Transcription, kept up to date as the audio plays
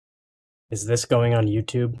Is this going on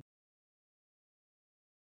YouTube?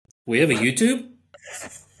 We have a YouTube?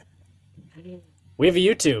 We have a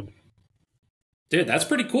YouTube. Dude, that's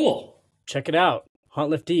pretty cool. Check it out.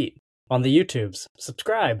 Hunt, Lift, Eat on the YouTubes.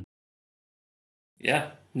 Subscribe.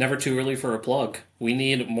 Yeah, never too early for a plug. We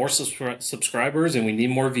need more subscribers and we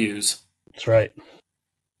need more views. That's right.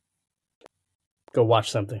 Go watch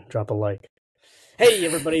something. Drop a like. Hey,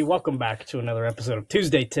 everybody. Welcome back to another episode of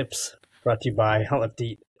Tuesday Tips, brought to you by Hunt, Lift,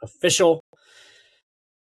 Eat Official.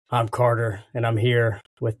 I'm Carter, and I'm here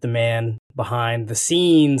with the man behind the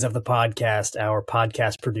scenes of the podcast, our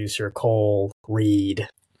podcast producer, Cole Reed.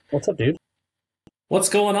 What's up, dude? What's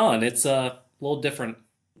going on? It's a little different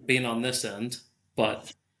being on this end,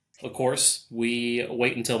 but of course, we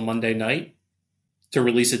wait until Monday night to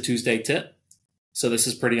release a Tuesday tip. So this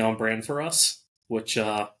is pretty on brand for us, which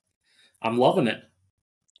I'm loving it.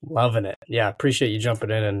 Loving it. Yeah, appreciate you jumping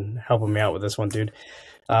in and helping me out with this one, dude.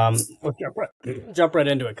 Let's jump right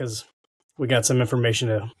into it because we got some information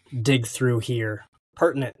to dig through here.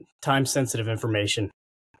 Pertinent, time-sensitive information.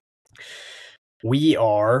 We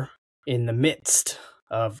are in the midst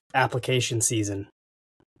of application season.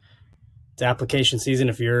 It's application season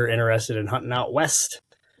if you're interested in hunting out west.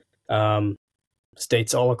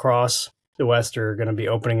 States all across the west are going to be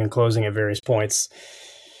opening and closing at various points,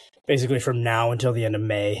 basically from now until the end of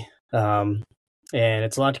May. And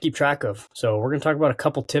it's a lot to keep track of. So we're going to talk about a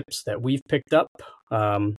couple tips that we've picked up,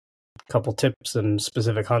 a couple tips and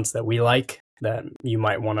specific hunts that we like that you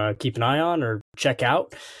might want to keep an eye on or check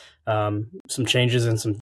out. Some changes in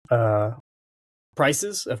some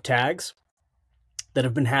prices of tags that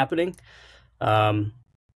have been happening. And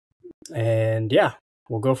yeah,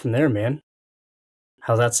 we'll go from there, man.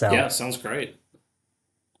 How's that sound? Yeah, sounds great.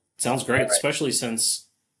 Sounds great, right. Especially since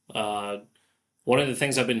one of the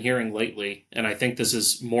things I've been hearing lately, and I think this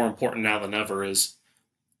is more important now than ever, is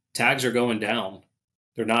tags are going down.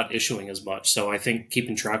 They're not issuing as much. So I think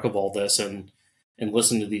keeping track of all this and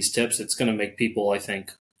listening to these tips, it's going to make people, I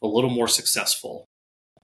think, a little more successful.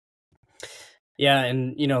 Yeah,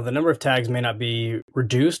 and the number of tags may not be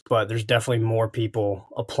reduced, but there's definitely more people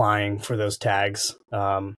applying for those tags,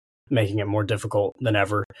 making it more difficult than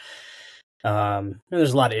ever. And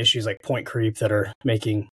there's a lot of issues like point creep that are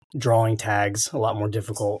making drawing tags a lot more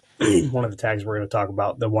difficult. One of the tags we're going to talk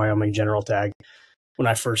about, the Wyoming General tag, when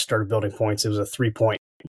I first started building points, it was a 3-point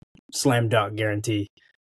slam dunk guarantee.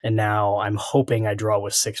 And now I'm hoping I draw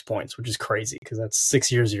with 6 points, which is crazy because that's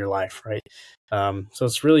 6 years of your life, right? So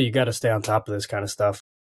it's really, you got to stay on top of this kind of stuff.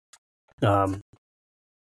 As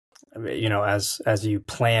you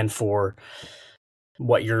plan for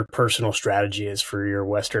what your personal strategy is for your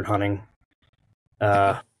Western hunting.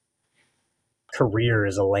 Career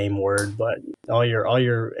is a lame word, but all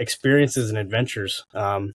your experiences and adventures.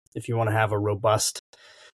 If you want to have a robust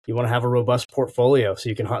portfolio so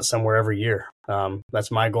you can hunt somewhere every year. That's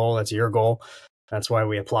my goal. That's your goal. That's why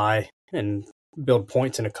we apply and build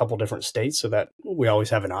points in a couple different states so that we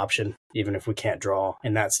always have an option. Even if we can't draw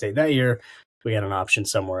in that state that year, we got an option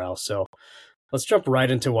somewhere else. So let's jump right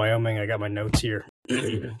into Wyoming. I got my notes here.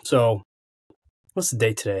 So what's the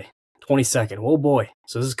date today? 22nd. Oh boy.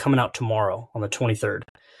 So this is coming out tomorrow on the 23rd.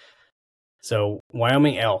 So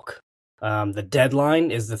Wyoming elk. The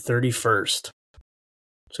deadline is the 31st.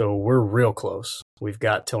 So we're real close. We've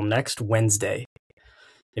got till next Wednesday.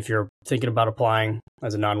 If you're thinking about applying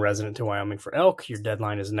as a non-resident to Wyoming for elk, your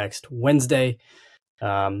deadline is next Wednesday.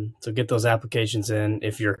 So get those applications in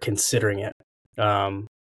if you're considering it. A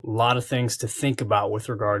lot of things to think about with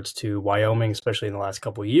regards to Wyoming, especially in the last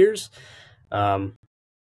couple of years.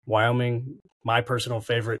 Wyoming, my personal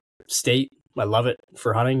favorite state. I love it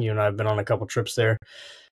for hunting. You and I have been on a couple trips there.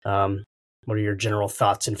 What are your general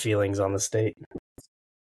thoughts and feelings on the state?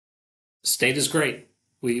 State is great.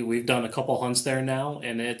 We've done a couple hunts there now,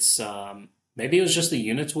 and it's maybe it was just the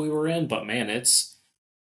units we were in, but man, it's,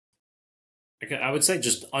 I would say,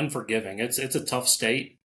 just unforgiving. It's a tough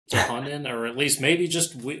state to hunt in, or at least maybe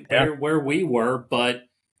just where we were, but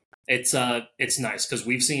it's nice because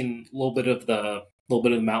we've seen a little bit of the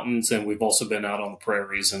mountains, and we've also been out on the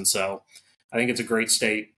prairies, and so I think it's a great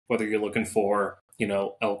state whether you're looking for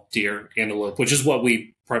elk, deer, antelope, which is what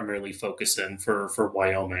we primarily focus in for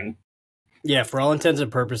Wyoming. Yeah, for all intents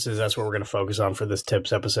and purposes, that's what we're going to focus on for this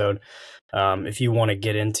tips episode. If you want to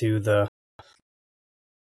get into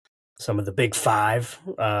some of the big five,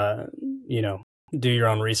 do your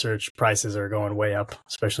own research. Prices are going way up,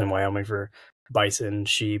 especially in Wyoming for bison,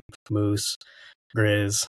 sheep, moose,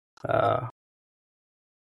 grizz. What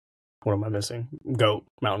am I missing? Goat,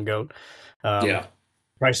 mountain goat. Yeah.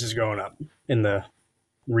 Prices going up in the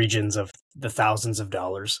regions of the thousands of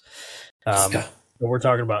dollars. So we're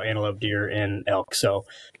talking about antelope, deer, and elk. So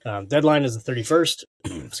deadline is the 31st.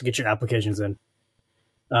 So get your applications in.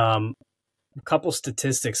 A couple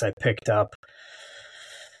statistics I picked up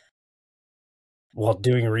while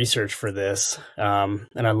doing research for this. And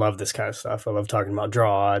I love this kind of stuff. I love talking about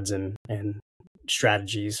draw odds and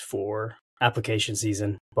strategies for application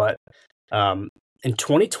season. But in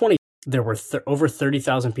 2020, there were over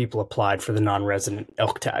 30,000 people applied for the non-resident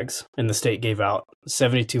elk tags, and the state gave out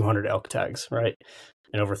 7,200 elk tags, right?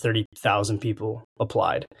 And over 30,000 people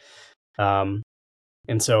applied. And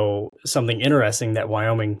so something interesting that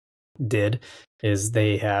Wyoming did is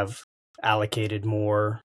they have allocated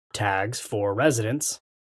more tags for residents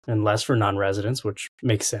and less for non-residents, which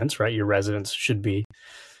makes sense, right? Your residents should be,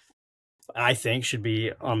 I think,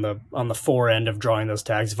 on the fore end of drawing those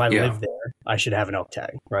tags. If I live there, I should have an elk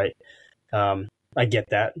tag, right? I get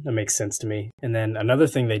that. That makes sense to me. And then another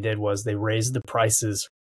thing they did was they raised the prices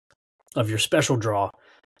of your special draw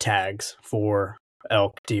tags for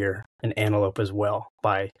elk, deer, and antelope as well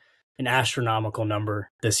by an astronomical number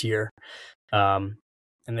this year. And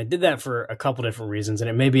they did that for a couple different reasons, and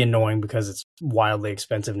it may be annoying because it's wildly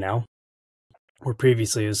expensive now, where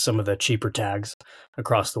previously it was some of the cheaper tags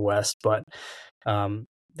across the West. But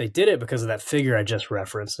they did it because of that figure I just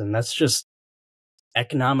referenced, and that's just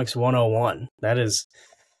economics 101. That is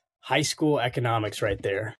high school economics right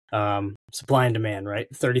there. Supply and demand, right?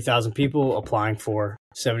 30,000 people applying for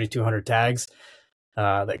 7,200 tags.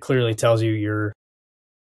 That clearly tells you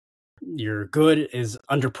your good is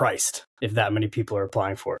underpriced if that many people are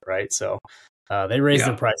applying for it, right? So they raised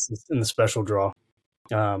the prices in the special draw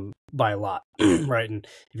by a lot, right? And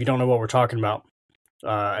if you don't know what we're talking about,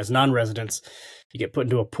 as non-residents, you get put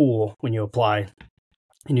into a pool when you apply,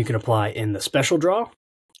 and you can apply in the special draw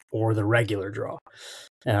or the regular draw.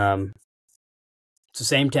 It's the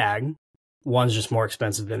same tag. One's just more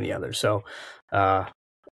expensive than the other. So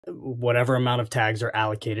whatever amount of tags are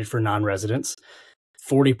allocated for non-residents,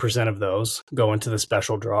 40% of those go into the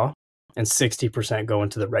special draw and 60% go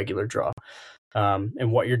into the regular draw.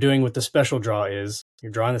 And what you're doing with the special draw is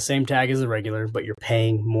you're drawing the same tag as the regular, but you're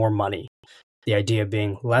paying more money. The idea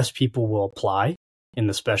being less people will apply in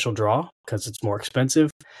the special draw because it's more expensive.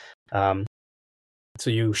 So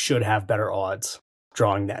you should have better odds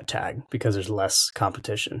drawing that tag because there's less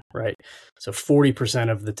competition, right? So 40%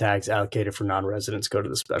 of the tags allocated for non-residents go to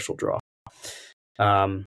the special draw.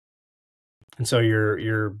 And so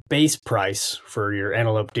your base price for your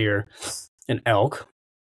antelope, deer, and elk,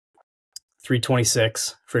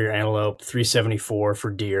 $326 for your antelope, $374 for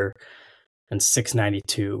deer, and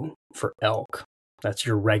 $692 for elk. That's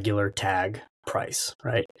your regular tag price,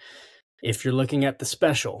 right? If you're looking at the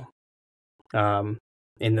special, in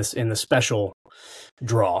the special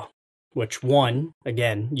draw, which one,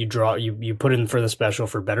 again, you put in for the special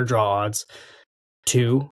for better draw odds.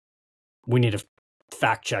 Two, we need to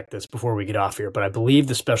fact check this before we get off here, but I believe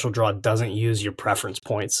the special draw doesn't use your preference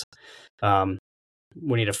points.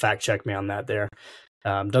 We need to fact check me on that there.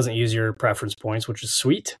 Doesn't use your preference points, which is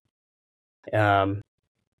sweet.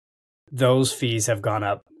 Those fees have gone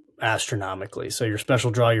up astronomically. So your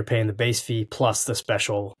special draw, you're paying the base fee plus the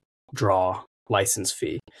special draw license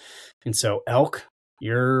fee. And so elk,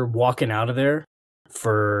 you're walking out of there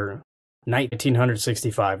for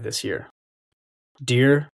 $1,965 this year.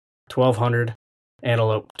 Deer, $1,200.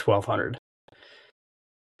 Antelope, $1,200.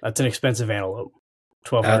 That's an expensive antelope.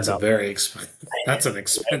 $1,200. That's an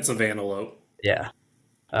expensive antelope. Yeah.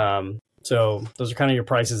 So those are kind of your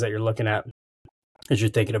prices that you're looking at as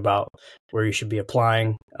you're thinking about where you should be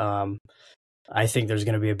applying. I think there's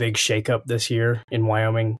going to be a big shakeup this year in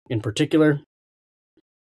Wyoming in particular,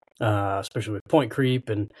 especially with point creep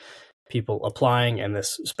and people applying and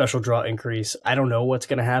this special draw increase. I don't know what's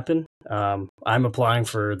going to happen. I'm applying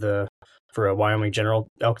for a Wyoming general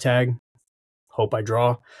elk tag. Hope I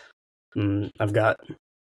draw. I've got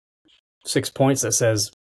 6 points that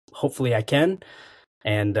says hopefully I can,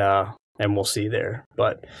 and we'll see there.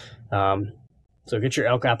 But so get your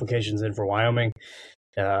elk applications in for Wyoming,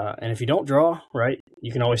 and if you don't draw, right,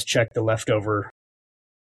 you can always check the leftover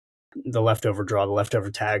draw, the leftover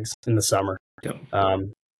tags in the summer. Yep.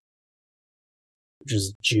 Which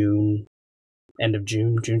is end of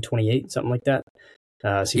June 28th, something like that.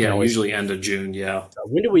 So usually end of June. Yeah.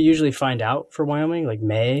 When do we usually find out for Wyoming? Like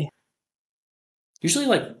May? Usually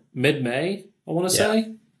like mid-May, I want to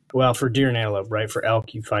say. Well, for deer and antelope, right? For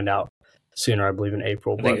elk, you find out sooner, I believe, in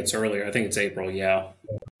April. I think it's earlier. I think it's April, yeah.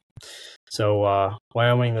 So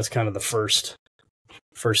Wyoming, that's kind of the first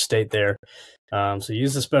state there. So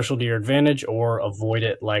use the special deer advantage or avoid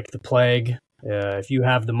it like the plague. If you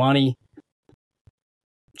have the money,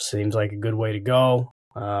 seems like a good way to go.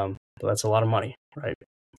 But that's a lot of money. right?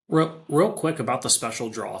 Real quick about the special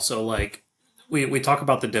draw. So like we talk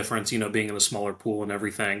about the difference, being in a smaller pool and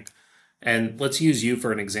everything. And let's use you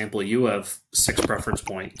for an example. You have 6 preference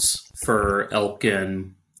points for elk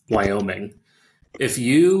in Wyoming. If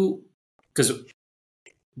you, because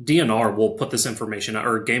DNR will put this information out,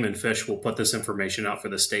 or Game and Fish will put this information out for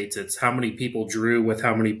the states. It's how many people drew with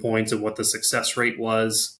how many points and what the success rate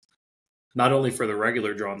was, not only for the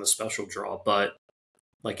regular draw and the special draw, but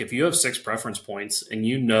like if you have 6 preference points and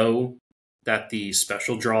you know that the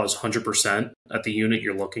special draw is 100% at the unit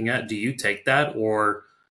you're looking at, do you take that, or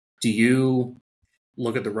do you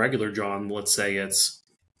look at the regular draw and let's say it's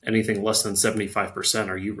anything less than 75%?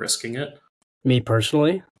 Are you risking it? Me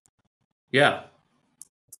personally, Yeah.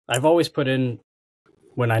 I've always put in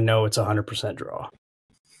when I know it's 100% draw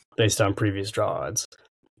based on previous draw odds.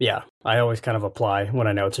 Yeah, I always kind of apply when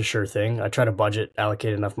I know it's a sure thing. I try to budget,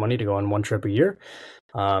 allocate enough money to go on one trip a year.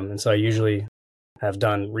 And so I usually have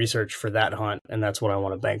done research for that hunt, and that's what I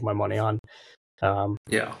want to bank my money on.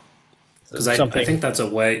 Yeah. Because I think that's a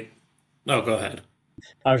way. Oh, go ahead.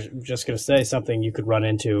 I was just going to say something you could run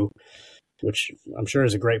into, which I'm sure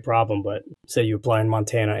is a great problem, but say you apply in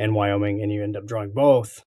Montana and Wyoming and you end up drawing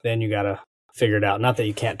both, then you got to figure it out. Not that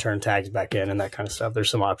you can't turn tags back in and that kind of stuff. There's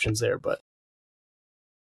some options there, but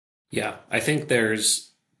yeah, I think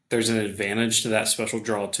there's an advantage to that special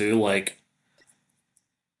draw too. Like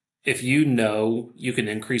if you know you can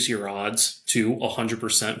increase your odds to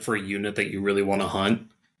 100% for a unit that you really want to hunt,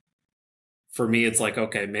 for me, it's like,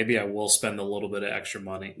 okay, maybe I will spend a little bit of extra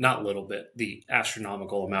money, not little bit, the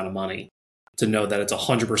astronomical amount of money to know that it's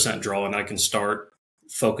 100% draw and I can start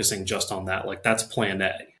focusing just on that. Like that's plan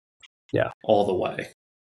A. Yeah. All the way.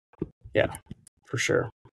 Yeah, for sure.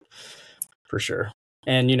 For sure.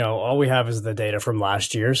 And, all we have is the data from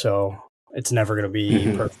last year, so it's never going to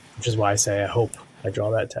be perfect, which is why I say I hope I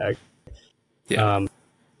draw that tag. Yeah.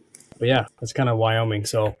 But yeah, that's kind of Wyoming.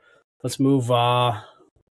 So let's move, where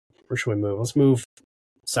should we move? Let's move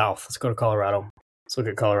south. Let's go to Colorado. Let's look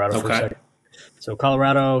at Colorado for a second. So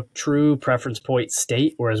Colorado, true preference point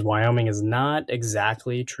state, whereas Wyoming is not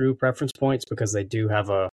exactly true preference points because they do have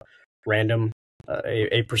a random,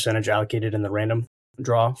 a percentage allocated in the random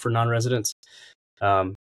draw for non-residents.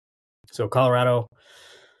 So Colorado,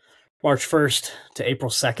 March 1st to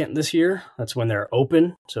April 2nd this year, that's when they're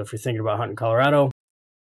open. So if you're thinking about hunting Colorado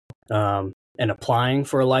and applying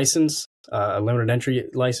for a license, a limited entry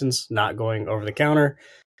license, not going over the counter,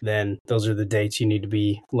 then those are the dates you need to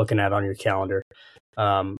be looking at on your calendar.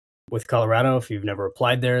 With Colorado, if you've never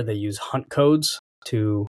applied there, they use hunt codes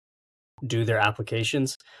to do their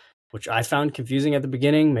applications, which I found confusing at the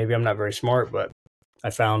beginning. Maybe I'm not very smart, but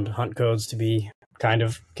I found hunt codes to be kind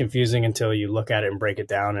of confusing until you look at it and break it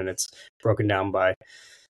down, and it's broken down by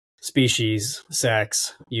species,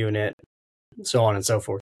 sex, unit, so on and so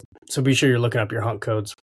forth. So be sure you're looking up your hunt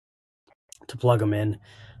codes to plug them in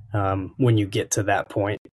when you get to that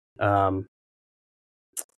point.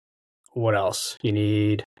 What else? You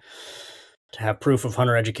need to have proof of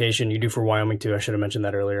hunter education. You do for Wyoming too. I should have mentioned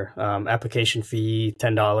that earlier. Application fee,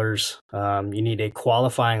 $10. You need a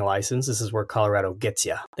qualifying license. This is where Colorado gets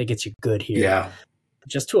you. They get you good here. Yeah.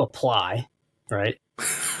 Just to apply, right?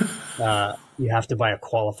 You have to buy a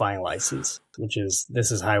qualifying license,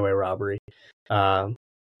 this is highway robbery.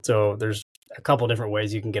 So there's a couple different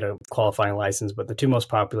ways you can get a qualifying license, but the two most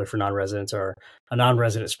popular for non-residents are a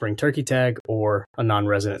non-resident spring turkey tag or a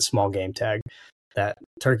non-resident small game tag. That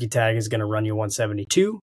turkey tag is going to run you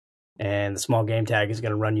 $172, and the small game tag is going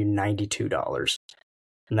to run you $92.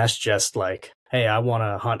 And that's just like, hey, I want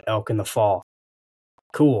to hunt elk in the fall.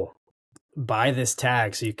 Cool. Buy this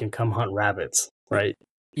tag so you can come hunt rabbits, right?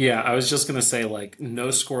 Yeah, I was just gonna say like no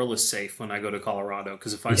squirrel is safe when I go to Colorado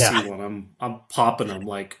because if I see one, I'm popping them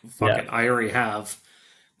like fuck it. I already have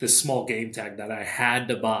this small game tag that I had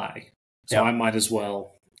to buy, so I might as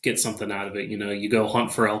well get something out of it. You go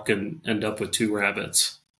hunt for elk and end up with 2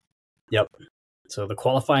 rabbits. Yep. So the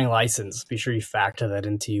qualifying license, be sure you factor that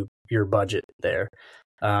into your budget there.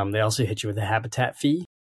 They also hit you with a habitat fee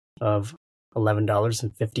of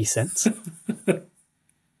 $11.50.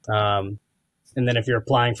 And then if you're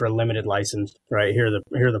applying for a limited license, right, here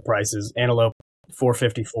are the prices. Antelope,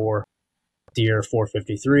 $454, deer,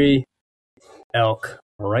 $453, elk.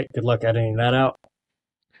 All right, good luck editing that out.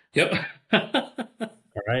 Yep.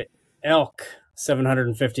 All right, elk,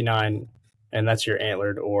 $759, and that's your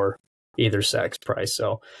antlered or either sex price.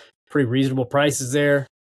 So pretty reasonable prices there.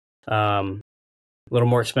 A little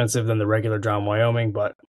more expensive than the regular draw in Wyoming,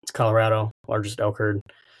 but it's Colorado, largest elk herd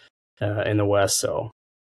in the West, so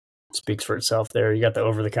speaks for itself there. You got the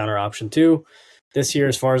over-the-counter option too. This year,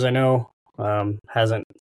 as far as I know, hasn't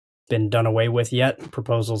been done away with yet.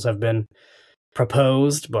 Proposals have been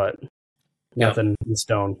proposed, but nothing in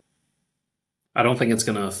stone. I don't think it's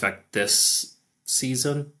going to affect this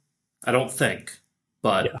season. I don't think,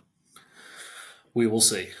 but we will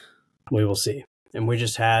see. We will see. And we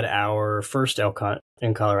just had our first elk hunt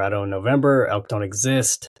in Colorado in November. Elk don't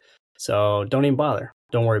exist, so don't even bother.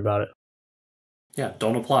 Don't worry about it. Yeah,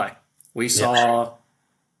 don't apply. We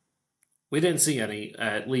didn't see any,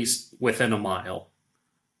 at least within a mile.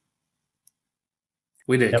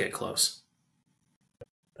 We didn't get close.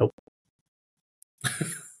 Nope.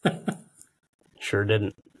 Sure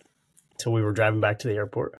didn't. Until we were driving back to the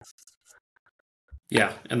airport.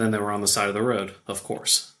 Yeah, and then they were on the side of the road, of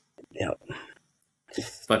course. Yep.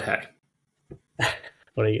 But hey.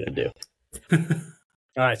 What are you going to do?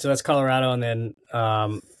 All right, so that's Colorado. And then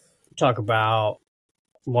talk about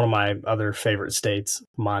one of my other favorite states,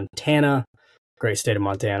 Montana. Great state of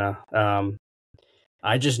Montana.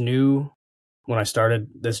 I just knew when I started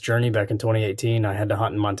this journey back in 2018, I had to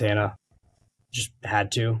hunt in Montana. Just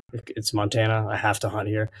had to. It's Montana. I have to hunt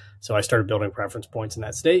here. So I started building preference points in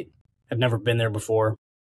that state. I've never been there before,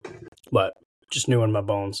 but just knew in my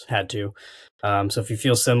bones, had to. So if you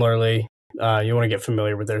feel similarly, you want to get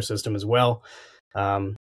familiar with their system as well.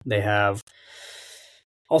 They have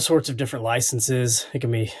all sorts of different licenses. It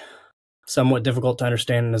can be somewhat difficult to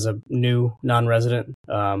understand as a new non-resident.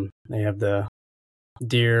 They have the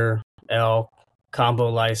deer, elk, combo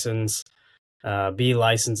license, bee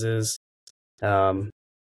licenses,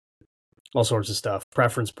 all sorts of stuff.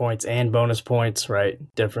 Preference points and bonus points, right?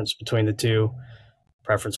 Difference between the two.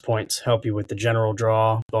 Preference points help you with the general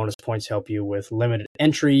draw. Bonus points help you with limited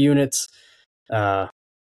entry units.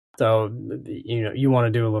 So, you want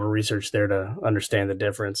to do a little research there to understand the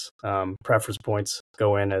difference. Preference points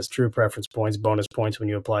go in as true preference points. Bonus points when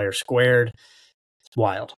you apply are squared. It's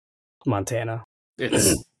wild. Montana.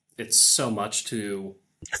 It's so much to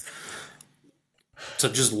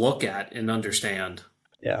just look at and understand.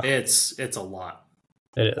 Yeah. It's a lot.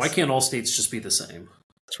 It is. Why can't all states just be the same?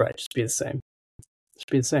 That's right. Just be the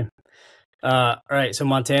same. All right. So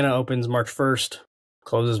Montana opens March 1st,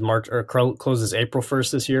 closes April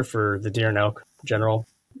 1st this year for the deer and elk general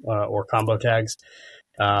or combo tags.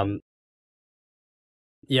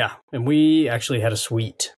 Yeah. And we actually had a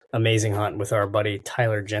sweet, amazing hunt with our buddy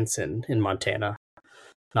Tyler Jensen in Montana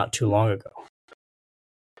not too long ago.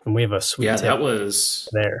 And we have a sweet tip that was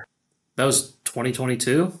there. That was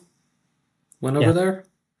 2022. Went over there.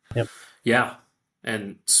 Yep. Yeah.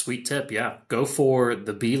 And sweet tip, go for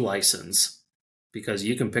the B license because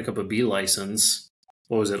you can pick up a B license.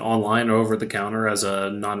 What was it, online or over the counter as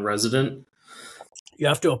a non-resident? You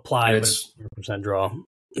have to apply with 100% draw.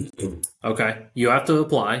 Okay. You have to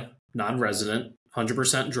apply, non-resident,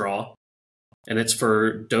 100% draw, and it's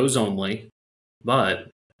for does only,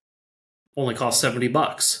 but only costs $70.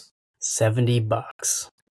 $70.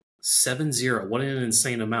 70. What an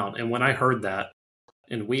insane amount. And when I heard that,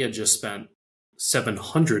 and we had just spent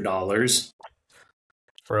 $700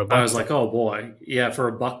 for a buck I was like, oh boy. Yeah, for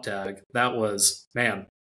a buck tag. That was, man,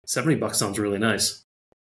 $70 sounds really nice.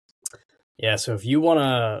 Yeah, so if you want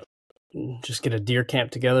to just get a deer camp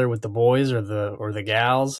together with the boys or the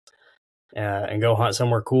gals and go hunt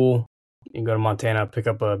somewhere cool, you can go to Montana, pick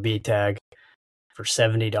up a B tag for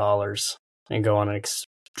 $70 and go on an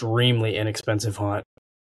extremely inexpensive hunt.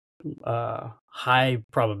 High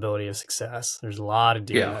probability of success. There's a lot of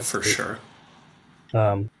deer. Yeah, for sure.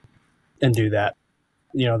 And do that.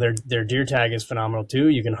 Their deer tag is phenomenal too.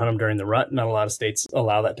 You can hunt them during the rut. Not a lot of states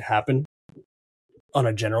allow that to happen on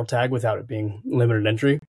a general tag without it being limited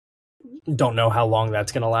entry. Don't know how long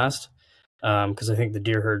that's going to last because I think the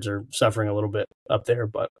deer herds are suffering a little bit up there.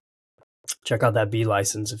 But check out that B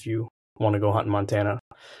license if you want to go hunt in Montana.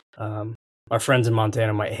 Our friends in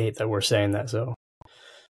Montana might hate that we're saying that, so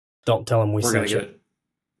don't tell them we're going to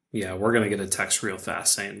get we're going to get a text real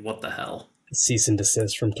fast saying, what the hell? Cease and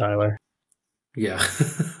desist from Tyler. Yeah.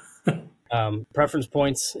 Preference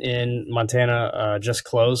points in Montana just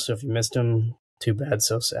closed, so if you missed them, too bad,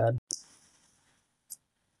 so sad.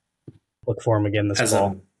 Look for them again this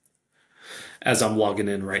fall. As I'm logging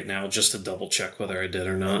in right now, just to double check whether I did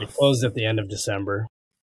or not. It closed at the end of December.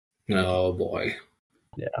 Oh, boy.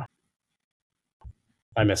 Yeah.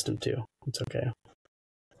 I missed them too. It's okay.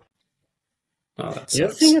 Oh, that the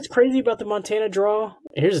other thing that's crazy about the Montana draw,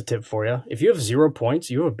 here's a tip for you. If you have 0 points,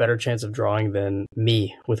 you have a better chance of drawing than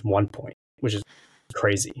me with 1 point, which is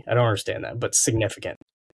crazy. I don't understand that, but significant.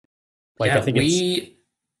 I think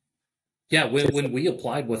when we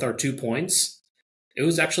applied with our 2 points, it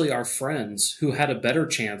was actually our friends who had a better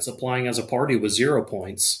chance applying as a party with 0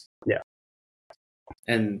 points. Yeah.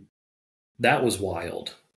 And that was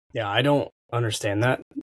wild. Yeah, I don't understand that.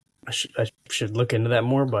 I should look into that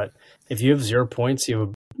more. But if you have 0 points, you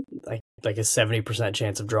have like a 70%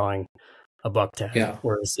 chance of drawing a buck tag. Yeah.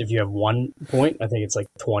 Whereas if you have 1 point, I think it's like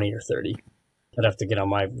 20 or 30. I'd have to get on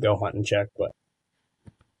my Go Hunt and check, but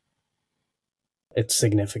it's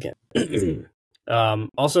significant.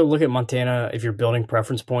 Also, look at Montana. If you're building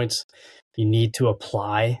preference points, you need to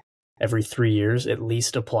apply every 3 years, at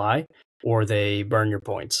least apply, or they burn your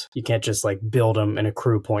points. You can't just like build them and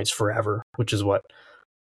accrue points forever, which is what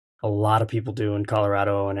a lot of people do in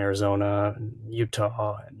Colorado and Arizona, and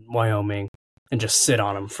Utah, and Wyoming, and just sit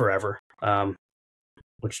on them forever,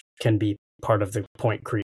 which can be part of the point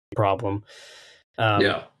creep problem.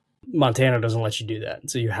 Yeah. Montana doesn't let you do that,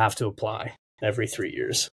 so you have to apply every 3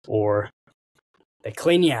 years, or they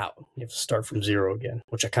clean you out. You have to start from zero again,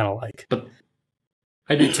 which I kind of like. But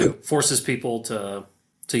I do too. Forces people to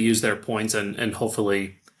use their points and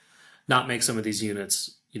hopefully not make some of these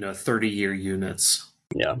units, 30-year units,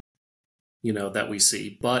 Yeah. That we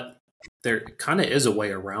see. But there kind of is a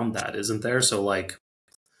way around that, isn't there? So like,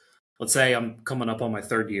 let's say I'm coming up on my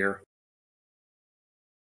 3rd year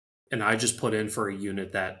and I just put in for a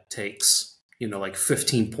unit that takes, like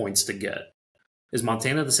 15 points to get. Is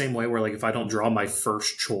Montana the same way where like if I don't draw my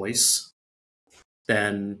first choice,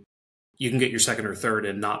 then you can get your second or third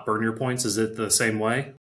and not burn your points? Is it the same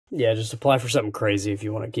way? Yeah, just apply for something crazy if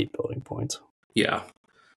you want to keep building points. Yeah.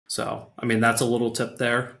 So, I mean, that's a little tip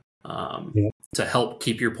there to help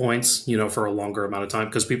keep your points, for a longer amount of time.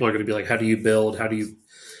 Because people are going to be like, how do you build? How do you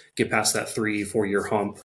get past that 3-4 year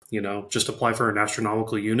hump? Just apply for an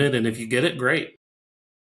astronomical unit. And if you get it, great.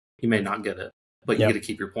 You may not get it, but you get to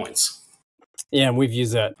keep your points. Yeah, and we've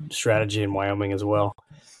used that strategy in Wyoming as well.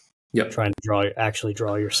 Yep. Trying to actually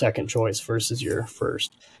draw your second choice versus your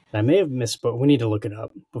first. And I may have misspoke. We need to look it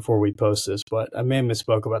up before we post this, but I may have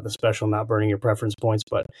misspoke about the special not burning your preference points.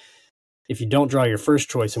 But if you don't draw your first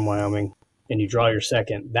choice in Wyoming and you draw your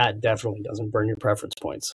second, that definitely doesn't burn your preference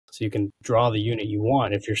points. So you can draw the unit you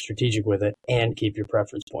want if you're strategic with it and keep your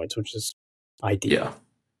preference points, which is ideal.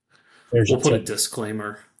 Yeah. We'll put a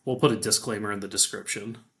disclaimer. We'll put a disclaimer in the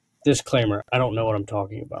description. Disclaimer, I don't know what I'm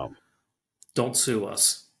talking about. Don't sue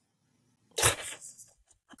us.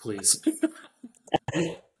 Please.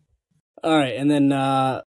 All right, and then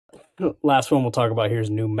last one we'll talk about here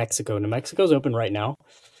is New Mexico. New Mexico's open right now.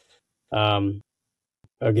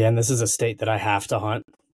 Again, this is a state that I have to hunt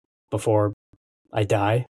before I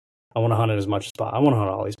die. I want to hunt it as much as possible. I want to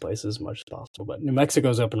hunt all these places as much as possible, but New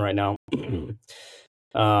Mexico's open right now.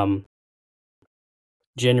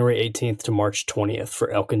 January 18th to March 20th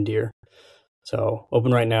for elk and deer. So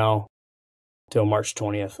open right now till March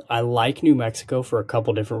 20th. I like New Mexico for a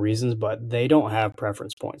couple different reasons, but they don't have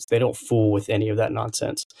preference points. They don't fool with any of that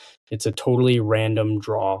nonsense. It's a totally random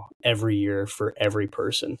draw every year for every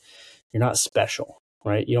person. You're not special,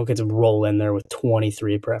 right? You don't get to roll in there with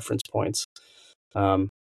 23 preference points.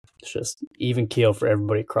 It's just even keel for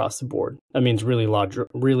everybody across the board. That means really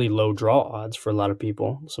low draw odds for a lot of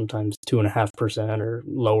people. Sometimes 2.5% or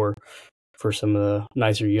lower for some of the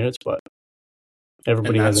nicer units, but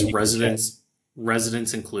everybody has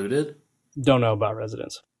residents included. Don't know about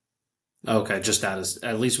residents. Okay, just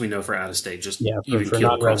at least we know for out of state. Just for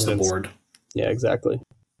keel across the board. Yeah, exactly.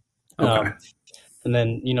 Okay. And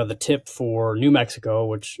then the tip for New Mexico,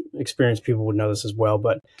 which experienced people would know this as well,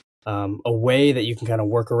 but a way that you can kind of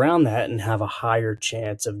work around that and have a higher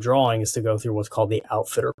chance of drawing is to go through what's called the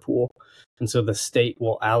outfitter pool. And so the state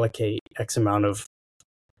will allocate X amount of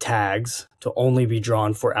tags to only be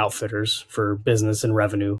drawn for outfitters for business and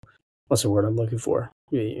revenue. What's the word I'm looking for?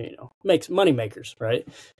 Makes money makers, right?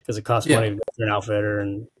 Because it costs money to go through an outfitter,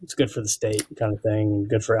 and it's good for the state kind of thing, and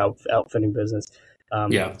good for outfitting business. So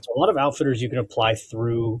a lot of outfitters you can apply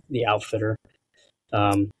through the outfitter.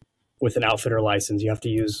 With an outfitter license, you have to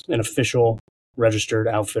use an official registered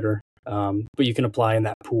outfitter, but you can apply in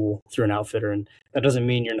that pool through an outfitter, and that doesn't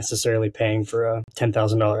mean you're necessarily paying for a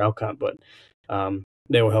 $10,000 elk hunt, but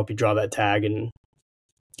they will help you draw that tag and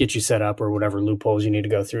get you set up or whatever loopholes you need to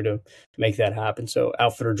go through to make that happen. So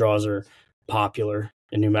outfitter draws are popular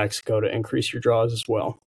in New Mexico to increase your draws as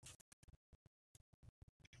well.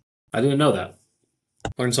 I didn't know that.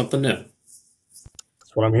 Learned something new.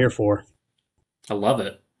 That's what I'm here for. I love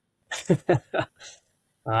it.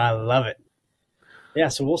 I love it. Yeah,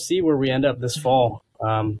 so we'll see where we end up this fall.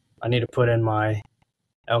 I need to put in my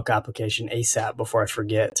elk application ASAP before I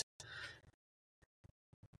forget.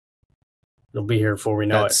 It'll be here before we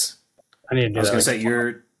know it. I need to do that. I was going to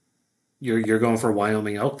say you're going for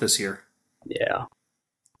Wyoming elk this year. Yeah,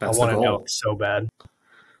 I want an elk so bad,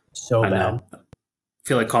 so bad. I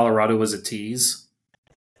feel like Colorado was a tease.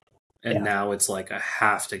 and Yeah. now it's like I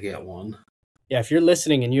have to get one. Yeah, if you're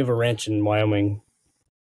listening and you have a ranch in Wyoming,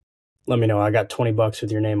 let me know. I got $20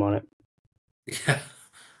 with your name on it. Yeah,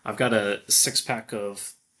 I've got a 6 pack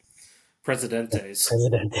of Presidentes. If you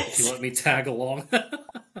Presidentes. let me tag along.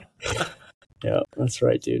 Yeah, that's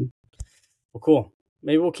right, dude. Well, cool.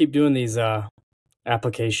 Maybe we'll keep doing these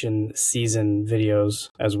application season videos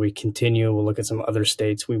as we continue. We'll look at some other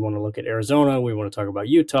states. We want to look at Arizona. We want to talk about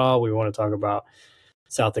Utah. We want to talk about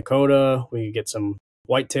South Dakota. We get some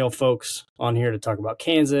whitetail folks on here to talk about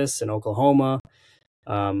Kansas and Oklahoma.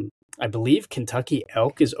 I believe Kentucky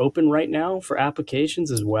elk is open right now for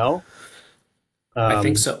applications as well. I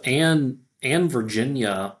think so. And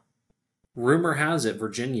Virginia, rumor has it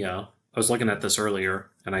Virginia. I was looking at this earlier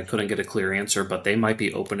and I couldn't get a clear answer, but they might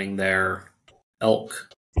be opening their elk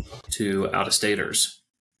to out of staters.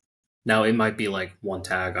 Now it might be like one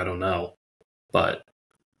tag, I don't know. But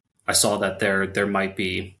I saw that there might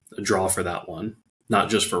be a draw for that one, not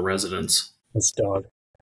just for residents. That's dog.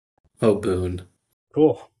 Oh, Boone.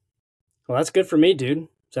 Cool. Well, that's good for me, dude.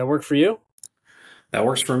 Does that work for you? That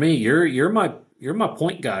works for me. You're my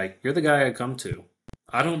point guy. You're the guy I come to.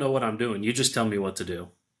 I don't know what I'm doing. You just tell me what to do.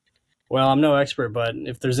 Well, I'm no expert, but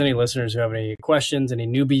if there's any listeners who have any questions, any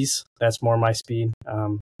newbies, that's more my speed.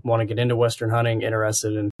 Want to get into Western hunting,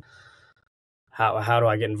 interested in how do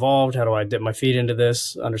I get involved? How do I dip my feet into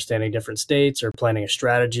this? Understanding different states or planning a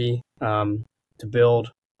strategy to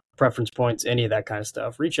build preference points, any of that kind of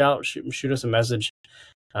stuff. Reach out, shoot us a message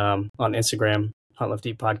on Instagram, Hunt Lift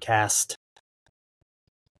Eat Podcast,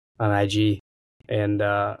 on IG, and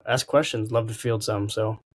ask questions. Love to field some.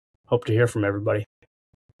 So hope to hear from everybody.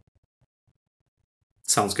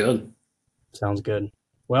 Sounds good. Sounds good.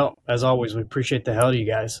 Well, as always, we appreciate the hell out of you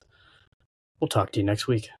guys. We'll talk to you next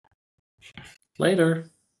week. Later.